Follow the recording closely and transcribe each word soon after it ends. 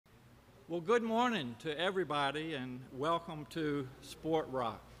Well, good morning to everybody and welcome to Sport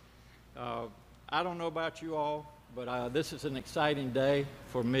Rock. I don't know about you all, but this is an exciting day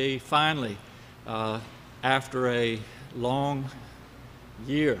for me. Finally, after a long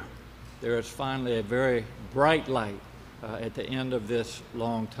year, there is finally a very bright light at the end of this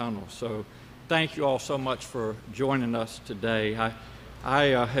long tunnel. So thank you all so much for joining us today. I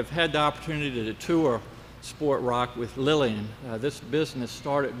have had the opportunity to tour Sport Rock with Lillian. This business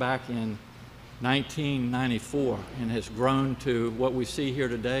started back in 1994 and has grown to what we see here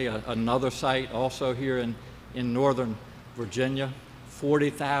today, another site also here in Northern Virginia,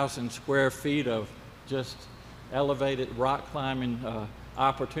 40,000 square feet of just elevated rock climbing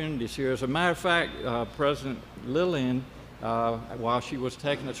opportunities here. As a matter of fact, President Lillian, while she was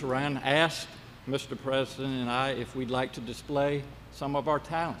taking us around, asked Mr. President and I if we'd like to display some of our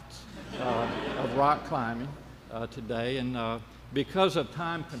talents of rock climbing today, and because of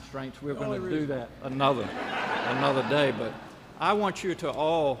time constraints, we're going to do that another day. But I want you to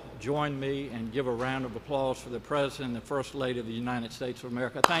all join me and give a round of applause for the President and the First Lady of the United States of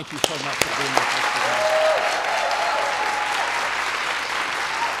America. Thank you so much for being with us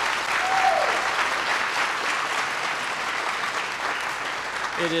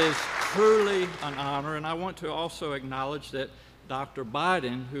today. It is truly an honor, and I want to also acknowledge that Dr.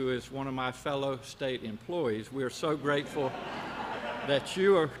 Biden, who is one of my fellow state employees, we are so grateful that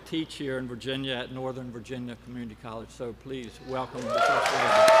you teach here in Virginia at Northern Virginia Community College. So please welcome the First Lady.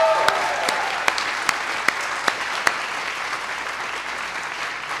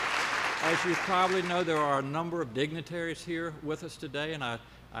 As you probably know, there are a number of dignitaries here with us today, and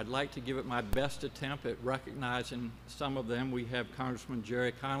I'd like to give it my best attempt at recognizing some of them. We have Congressman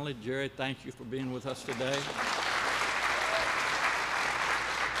Jerry Connolly. Jerry, thank you for being with us today.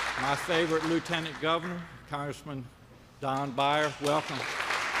 My favorite Lieutenant Governor, Congressman Don Beyer, welcome.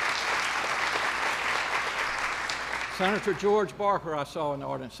 Senator George Barker, I saw in the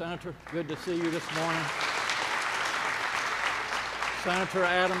audience. Senator, good to see you this morning. Senator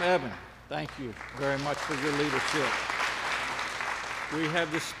Adam Ebbin, thank you very much for your leadership. We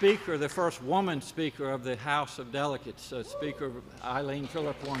have the Speaker, the first woman Speaker of the House of Delegates, Speaker Eileen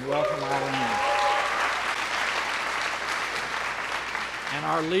Philipporn. Welcome, Eileen. And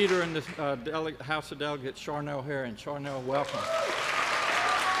our leader in the House of Delegates, Charnel Herring. Charnel, welcome.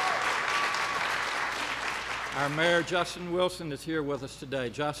 Our Mayor, Justin Wilson, is here with us today.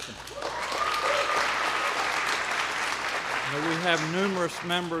 Justin. And we have numerous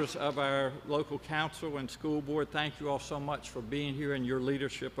members of our local council and school board. Thank you all so much for being here and your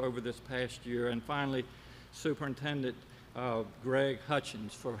leadership over this past year. And finally, Superintendent Greg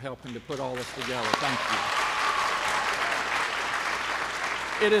Hutchins for helping to put all this together. Thank you.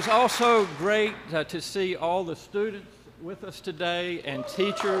 It is also great to see all the students with us today and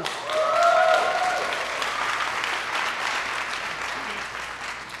teachers.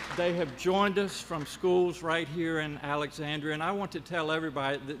 They have joined us from schools right here in Alexandria, and I want to tell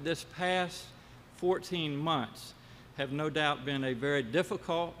everybody that this past 14 months have no doubt been a very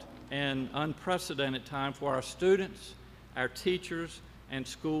difficult and unprecedented time for our students, our teachers, and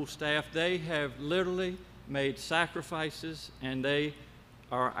school staff. They have literally made sacrifices, and they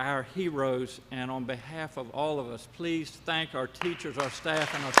are our heroes, and on behalf of all of us, please thank our teachers, our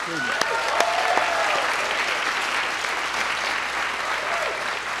staff, and our students.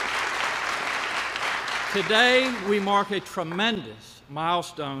 Today, we mark a tremendous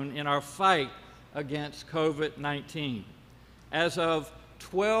milestone in our fight against COVID-19. As of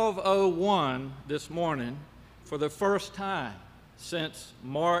 12:01 this morning, for the first time since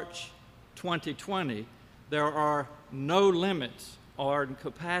March 2020, there are no limits or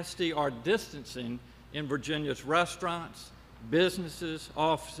capacity or distancing in Virginia's restaurants, businesses,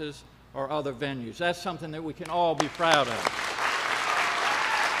 offices, or other venues. That's something that we can all be proud of.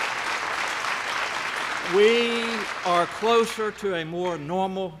 We are closer to a more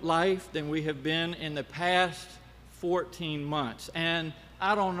normal life than we have been in the past 14 months. And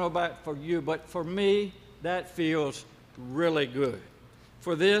I don't know about for you, but for me, that feels really good.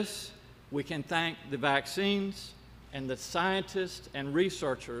 For this, we can thank the vaccines and the scientists and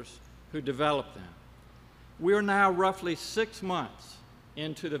researchers who developed them. We are now roughly 6 months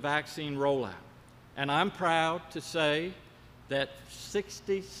into the vaccine rollout, and I'm proud to say that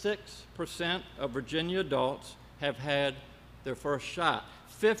 66% of Virginia adults have had their first shot.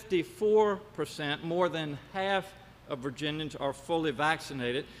 54%, more than half of Virginians, are fully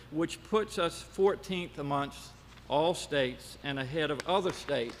vaccinated, which puts us 14th amongst all states and ahead of other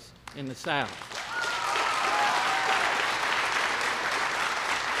states in the South.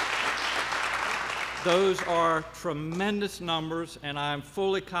 Those are tremendous numbers, and I'm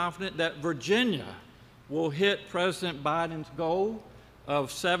fully confident that Virginia will hit President Biden's goal of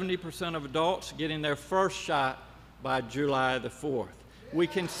 70% of adults getting their first shot by July the 4th. We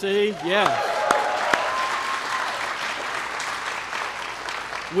can see, yes.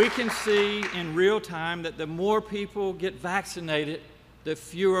 We can see in real time that the more people get vaccinated, the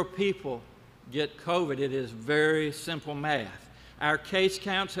fewer people get COVID. It is very simple math. Our case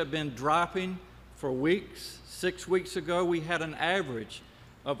counts have been dropping for weeks. 6 weeks ago, we had an average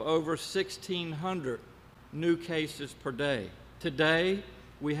of over 1,600 new cases per day. Today,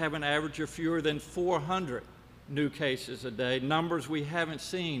 we have an average of fewer than 400 new cases a day, numbers we haven't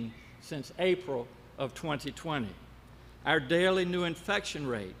seen since April of 2020. Our daily new infection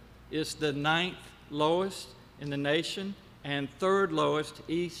rate is the 9th lowest in the nation and 3rd lowest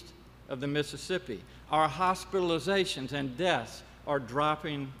east of the Mississippi. Our hospitalizations and deaths are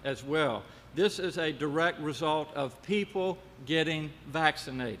dropping as well. This is a direct result of people getting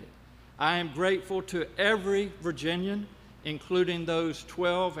vaccinated. I am grateful to every Virginian, including those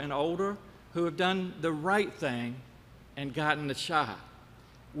 12 and older, who have done the right thing and gotten the shot.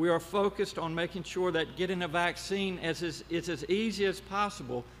 We are focused on making sure that getting a vaccine is as easy as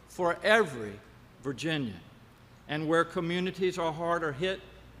possible for every Virginian. And where communities are harder hit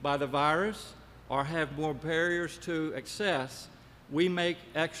by the virus or have more barriers to access, we make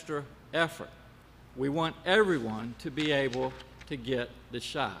extra effort. We want everyone to be able to get the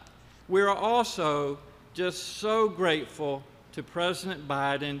shot. We are also just so grateful to President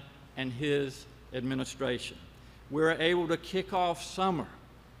Biden and his administration. We're able to kick off summer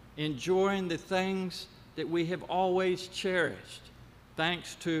enjoying the things that we have always cherished,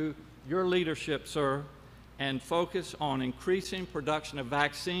 thanks to your leadership, sir, and focus on increasing production of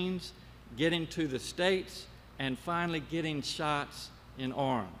vaccines, getting to the states, and finally getting shots in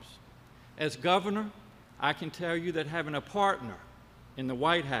arms. As governor, I can tell you that having a partner in the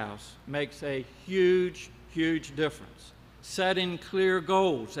White House makes a huge, huge difference. Setting clear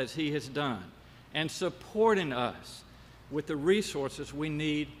goals, as he has done, and supporting us with the resources we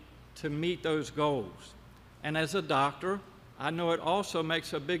need to meet those goals. And as a doctor, I know it also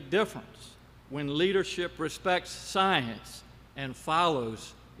makes a big difference when leadership respects science and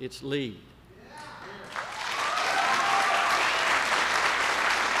follows its lead.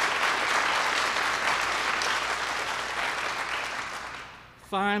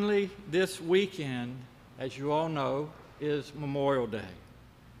 Finally, this weekend, as you all know, is Memorial Day.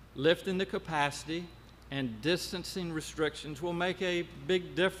 Lifting the capacity and distancing restrictions will make a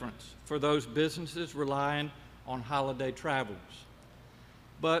big difference for those businesses relying on holiday travelers.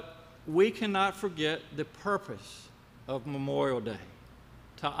 But we cannot forget the purpose of Memorial Day,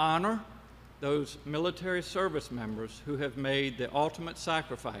 to honor those military service members who have made the ultimate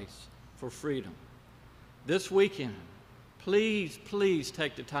sacrifice for freedom. This weekend, please, please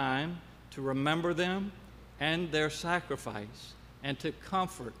take the time to remember them and their sacrifice and to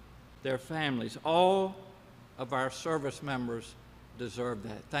comfort their families. All of our service members deserve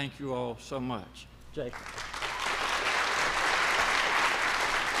that. Thank you all so much. Jacob.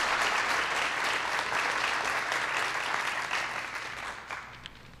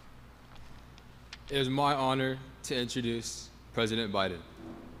 It is my honor to introduce President Biden.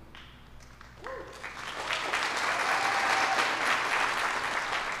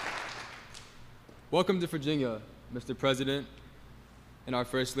 Welcome to Virginia, Mr. President, and our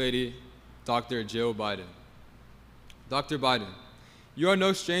First Lady, Dr. Jill Biden. Dr. Biden, you are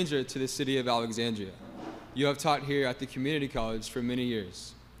no stranger to the city of Alexandria. You have taught here at the community college for many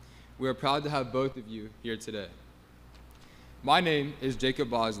years. We are proud to have both of you here today. My name is Jacob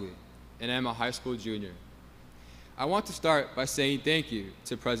Bosley, and I am a high school junior. I want to start by saying thank you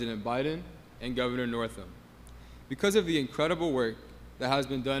to President Biden and Governor Northam. Because of the incredible work that has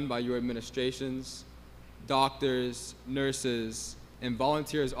been done by your administrations, doctors, nurses, and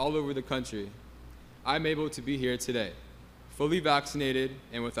volunteers all over the country, I'm able to be here today, fully vaccinated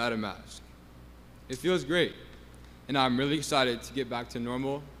and without a mask. It feels great, and I'm really excited to get back to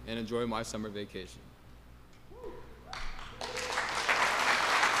normal and enjoy my summer vacation.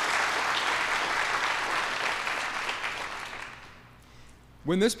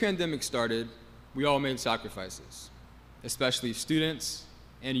 When this pandemic started, we all made sacrifices, especially students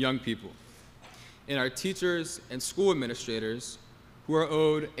and young people, and our teachers and school administrators who are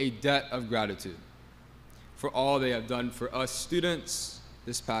owed a debt of gratitude for all they have done for us students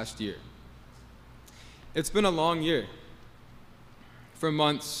this past year. It's been a long year. For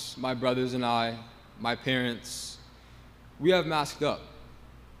months, my brothers and I, my parents, we have masked up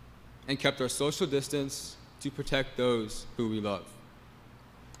and kept our social distance to protect those who we love.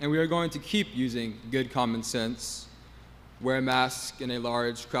 and we are going to keep using good common sense, wear a mask in a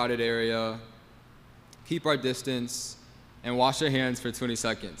large, crowded area, keep our distance, and wash our hands for 20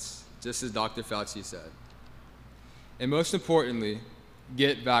 seconds, just as Dr. Fauci said. And most importantly,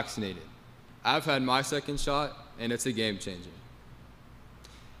 get vaccinated. I've had my second shot, and it's a game changer.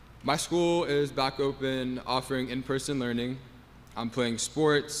 My school is back open, offering in-person learning. I'm playing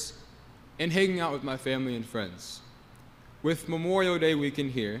sports and hanging out with my family and friends. With Memorial Day weekend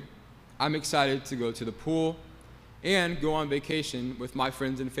here, I'm excited to go to the pool and go on vacation with my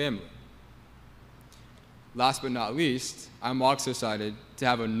friends and family. Last but not least, I'm also excited to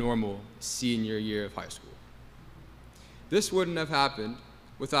have a normal senior year of high school. This wouldn't have happened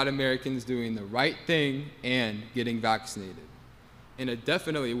without Americans doing the right thing and getting vaccinated. And it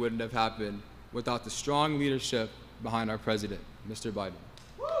definitely wouldn't have happened without the strong leadership behind our president, Mr. Biden.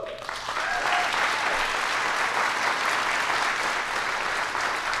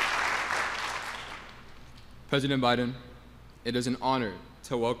 President Biden, it is an honor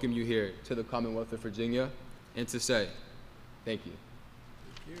to welcome you here to the Commonwealth of Virginia and to say thank you.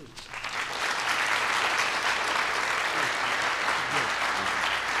 Thank you.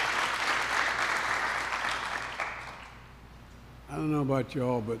 I don't know about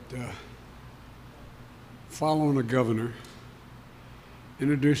y'all, but following a governor,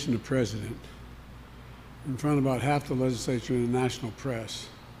 introducing the president in front of about half the legislature and the national press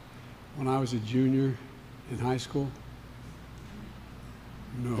when I was a junior in high school,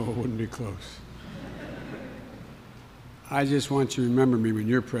 no, it wouldn't be close. I just want you to remember me when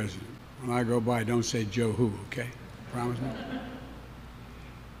you're president. When I go by, don't say Joe who, okay? Promise me?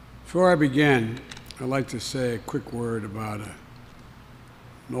 Before I begin, I'd like to say a quick word about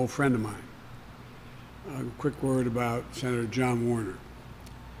an old friend of mine. A quick word about Senator John Warner.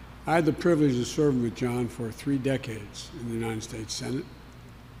 I had the privilege of serving with John for 3 decades in the United States Senate.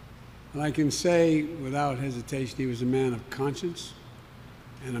 And I can say without hesitation he was a man of conscience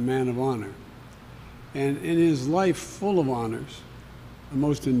and a man of honor. And in his life full of honors, the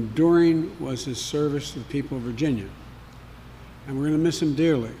most enduring was his service to the people of Virginia. And we're going to miss him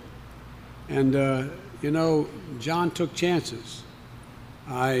dearly. And, you know, John took chances.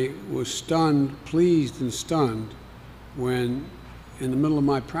 I was stunned, pleased and stunned, when in the middle of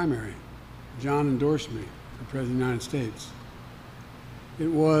my primary, John endorsed me for President of the United States. It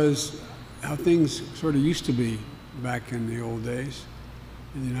was how things sort of used to be back in the old days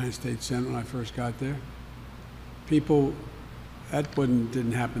in the United States Senate when I first got there. People, that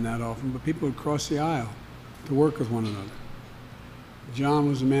didn't happen that often, but people would cross the aisle to work with one another. John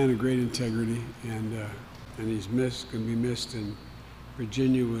was a man of great integrity, and he's missed, can be missed, and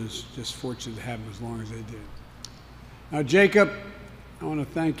Virginia was just fortunate to have him as long as they did. Now, Jacob, I want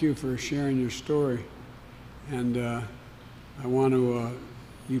to thank you for sharing your story, and I want to,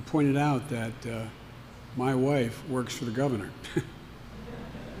 you pointed out that my wife works for the governor.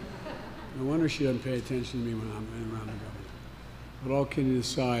 No wonder she doesn't pay attention to me when I'm around the governor. But all kidding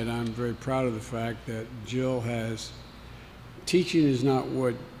aside, I'm very proud of the fact that Jill has, teaching is not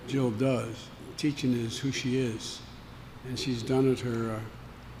what Jill does. Teaching is who she is. And she's done it her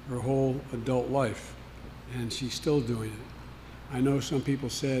whole adult life. And she's still doing it. I know some people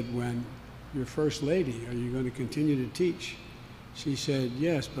said, when you're first lady, are you going to continue to teach? She said,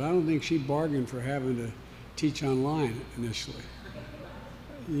 yes, but I don't think she bargained for having to teach online initially.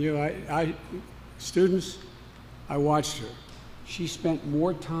 You know, students, I watched her. She spent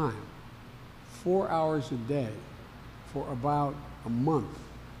more time, 4 hours a day, for about a month,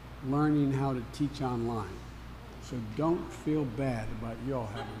 learning how to teach online. So don't feel bad about y'all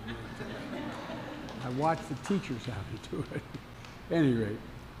having to do it. I watched the teachers have to do it. At any rate,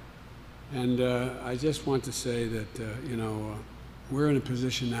 and I just want to say that, you know, we're in a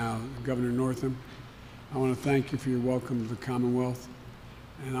position now, Governor Northam, I want to thank you for your welcome to the Commonwealth.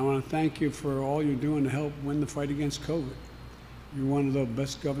 And I want to thank you for all you're doing to help win the fight against COVID. You're one of the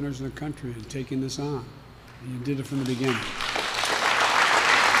best governors in the country in taking this on. And you did it from the beginning.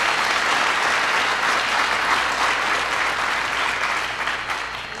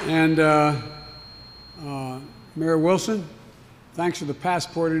 And Mayor Wilson, thanks for the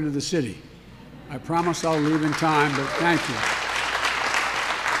passport into the city. I promise I'll leave in time, but thank you.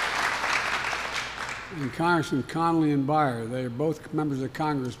 And Congressman Connolly and Beyer, they are both members of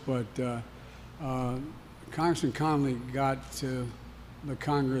Congress, but Congressman Connolly got to the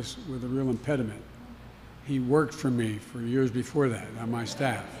Congress with a real impediment. He worked for me for years before that on my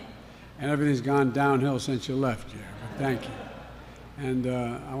staff. And everything's gone downhill since you left, Jerry, but thank you. And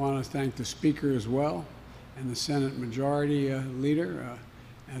I want to thank the Speaker as well, and the Senate Majority Leader,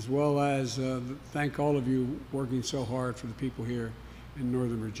 as well as thank all of you working so hard for the people here in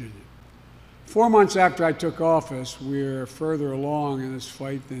Northern Virginia. 4 months after I took office, we're further along in this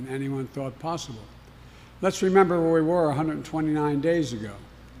fight than anyone thought possible. Let's remember where we were 129 days ago.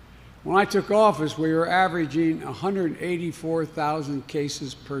 When I took office, we were averaging 184,000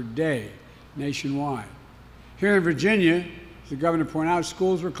 cases per day nationwide. Here in Virginia, as the governor pointed out,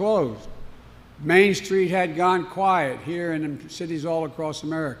 schools were closed. Main Street had gone quiet here and in cities all across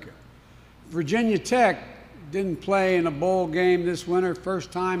America. Virginia Tech didn't play in a bowl game this winter,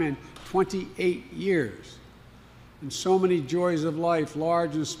 first time in 28 years. And so many joys of life,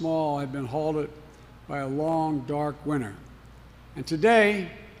 large and small, have been halted by a long, dark winter. And today,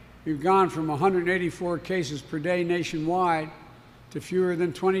 we've gone from 184 cases per day nationwide to fewer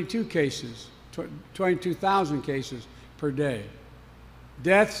than 22,000 cases per day.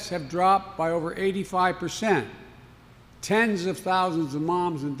 Deaths have dropped by over 85%. Tens of thousands of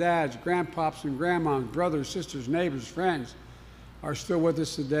moms and dads, grandpops and grandmas, brothers, sisters, neighbors, friends are still with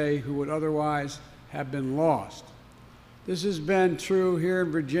us today who would otherwise have been lost. This has been true here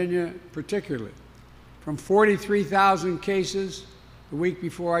in Virginia particularly. From 43,000 cases the week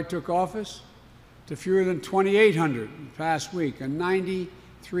before I took office to fewer than 2,800 the past week, a 93%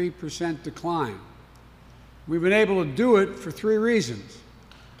 decline. We've been able to do it for 3 reasons.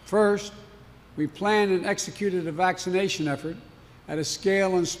 First, we planned and executed a vaccination effort at a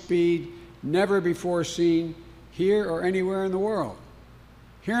scale and speed never before seen here or anywhere in the world.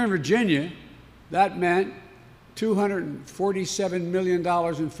 Here in Virginia, that meant $247 million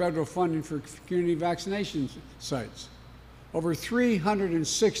in federal funding for community vaccination sites, over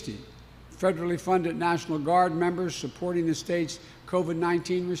 360 federally funded National Guard members supporting the state's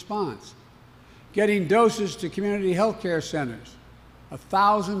COVID-19 response, getting doses to community health care centers,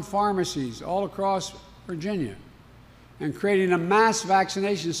 1,000 pharmacies all across Virginia, and creating a mass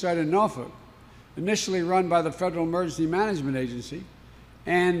vaccination site in Northam, initially run by the Federal Emergency Management Agency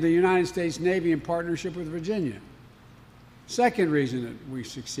and the United States Navy in partnership with Virginia. Second reason that we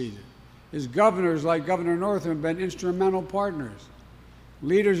succeeded is governors like Governor Northam have been instrumental partners.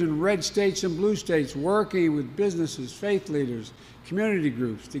 Leaders in red states and blue states working with businesses, faith leaders, community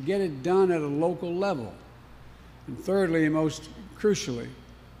groups to get it done at a local level. And thirdly, and most crucially,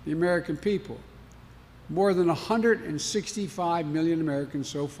 the American people. More than 165 million Americans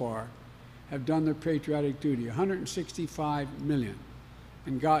so far have done their patriotic duty, 165 million,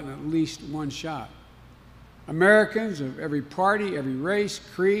 and gotten at least 1 shot. Americans of every party, every race,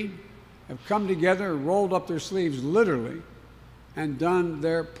 creed, have come together, rolled up their sleeves literally, and done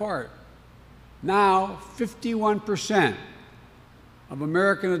their part. Now, 51% of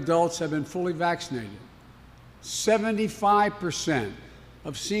American adults have been fully vaccinated. 75%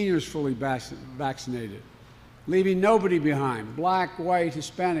 of seniors fully vaccinated, leaving nobody behind, black, white,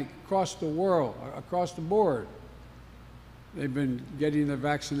 Hispanic, across the world, across the board. They've been getting their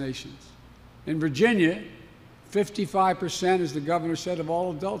vaccinations. In Virginia, 55%, as the governor said, of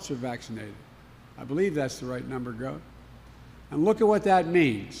all adults are vaccinated. I believe that's the right number, Gov. And look at what that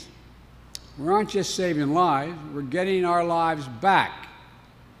means. We aren't just saving lives, we're getting our lives back.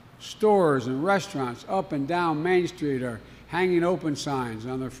 Stores and restaurants up and down Main Street are hanging open signs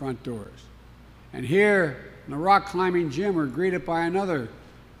on their front doors. And here in the rock climbing gym, we're greeted by another,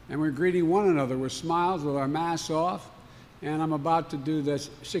 and we're greeting one another with smiles, with our masks off. And I'm about to do this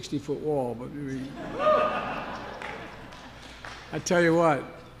 60-foot wall, but I tell you what,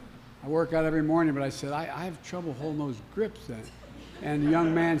 I work out every morning, but I said, I have trouble holding those grips then. And the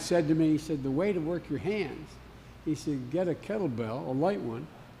young man said to me, he said, the way to work your hands, he said, get a kettlebell, a light one,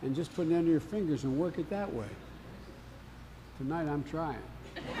 and just put it under your fingers and work it that way. Tonight I'm trying.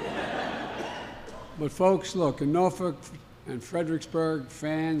 But folks, look, in Norfolk and Fredericksburg,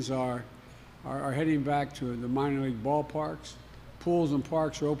 fans are heading back to the minor league ballparks. Pools and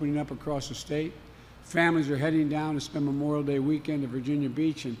parks are opening up across the state. Families are heading down to spend Memorial Day weekend at Virginia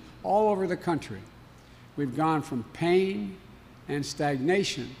Beach, and all over the country. We've gone from pain and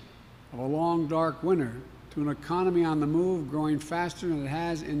stagnation of a long, dark winter to an economy on the move growing faster than it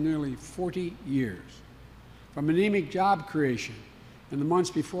has in nearly 40 years. From anemic job creation in the months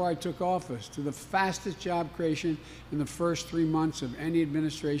before I took office to the fastest job creation in the first 3 months of any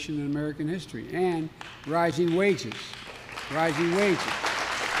administration in American history, and rising wages, rising wages.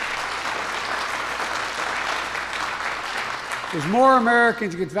 As more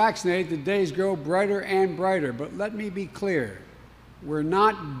Americans get vaccinated, the days grow brighter and brighter. But let me be clear, we're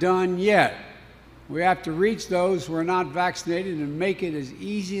not done yet. We have to reach those who are not vaccinated and make it as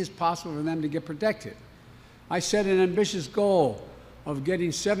easy as possible for them to get protected. I set an ambitious goal of getting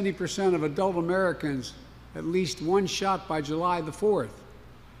 70% of adult Americans at least 1 shot by July the 4th.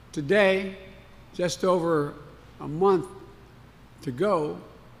 Today, just over a month to go,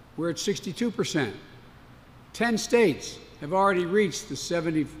 we're at 62%. 10 states have already reached the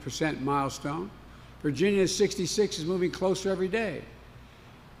 70% milestone. Virginia is 66, is moving closer every day.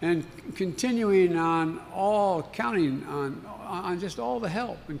 And continuing on counting on just all the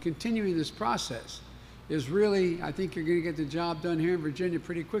help and continuing this process is really, I think you're going to get the job done here in Virginia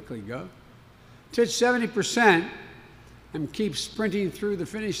pretty quickly, Gov. To 70% and keep sprinting through the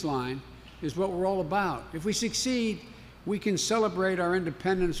finish line is what we're all about. If we succeed, we can celebrate our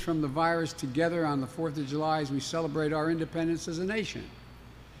independence from the virus together on the 4th of July as we celebrate our independence as a nation.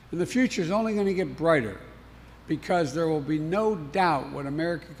 And the future is only going to get brighter, because there will be no doubt what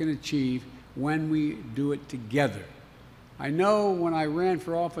America can achieve when we do it together. I know when I ran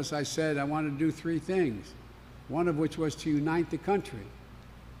for office, I said I wanted to do 3 things, one of which was to unite the country.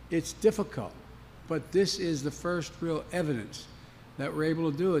 It's difficult, but this is the first real evidence that we're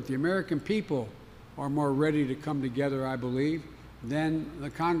able to do it. The American people are more ready to come together, I believe, than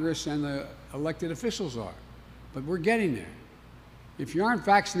the Congress and the elected officials are. But we're getting there. If you aren't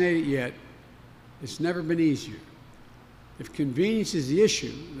vaccinated yet, it's never been easier. If convenience is the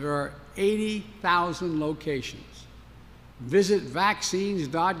issue, there are 80,000 locations. Visit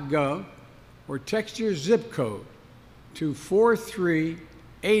vaccines.gov or text your zip code to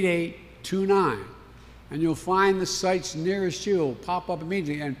 438829, and you'll find the sites nearest you. It'll pop up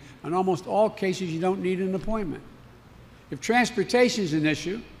immediately, and in almost all cases, you don't need an appointment. If transportation is an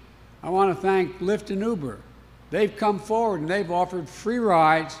issue, I want to thank Lyft and Uber. They've come forward and they've offered free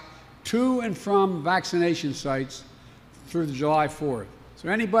rides to and from vaccination sites through the July 4th. So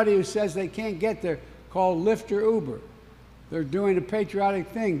anybody who says they can't get there, call Lyft or Uber. They're doing a patriotic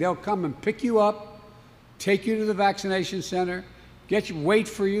thing. They'll come and pick you up, take you to the vaccination center, wait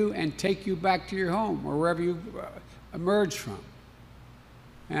for you, and take you back to your home or wherever you emerge from.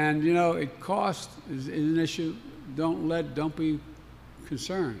 And you know, cost is an issue. Don't be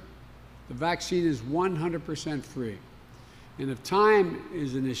concerned. The vaccine is 100% free. And if time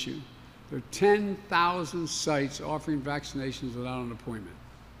is an issue, there are 10,000 sites offering vaccinations without an appointment.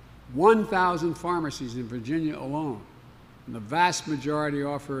 1,000 pharmacies in Virginia alone, and the vast majority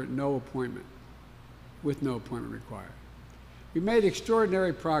offer no appointment, with no appointment required. We made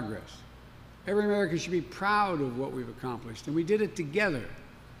extraordinary progress. Every American should be proud of what we've accomplished, and we did it together.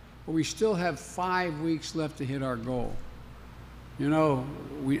 But we still have 5 weeks left to hit our goal. You know,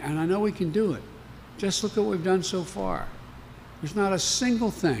 and I know we can do it. Just look at what we've done so far. There's not a single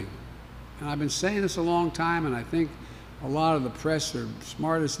thing, and I've been saying this a long time, and I think a lot of the press are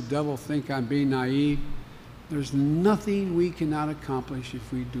smart as the devil, think I'm being naive. There's nothing we cannot accomplish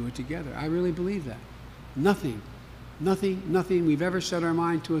if we do it together. I really believe that. Nothing we've ever set our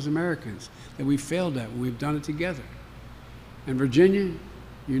mind to as Americans that we failed at when we've done it together. And Virginia,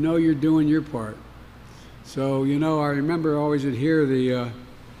 you know you're doing your part. So, you know, I remember always would hear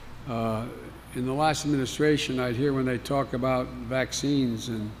in the last administration, I'd hear when they talk about vaccines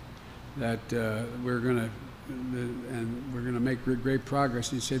and that we're going to make great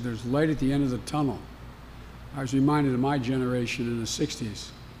progress. He'd say there's light at the end of the tunnel. I was reminded of my generation in the 60s.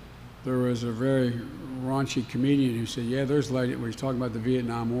 There was a very raunchy comedian who said, yeah, there's light, when he's talking about the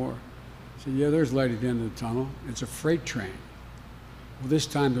Vietnam War. He said, yeah, there's light at the end of the tunnel. It's a freight train. Well, this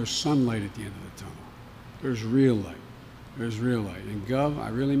time there's sunlight at the end of the tunnel. There's real light. There's real light. And Gov, I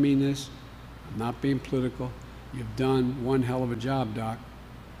really mean this. I'm not being political. You've done one hell of a job, Doc.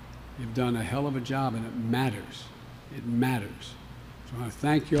 You've done a hell of a job, and it matters. It matters. So I want to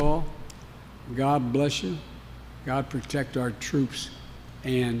thank you all. God bless you. God protect our troops.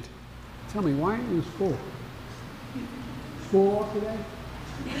 And tell me, why aren't you in school? School off today?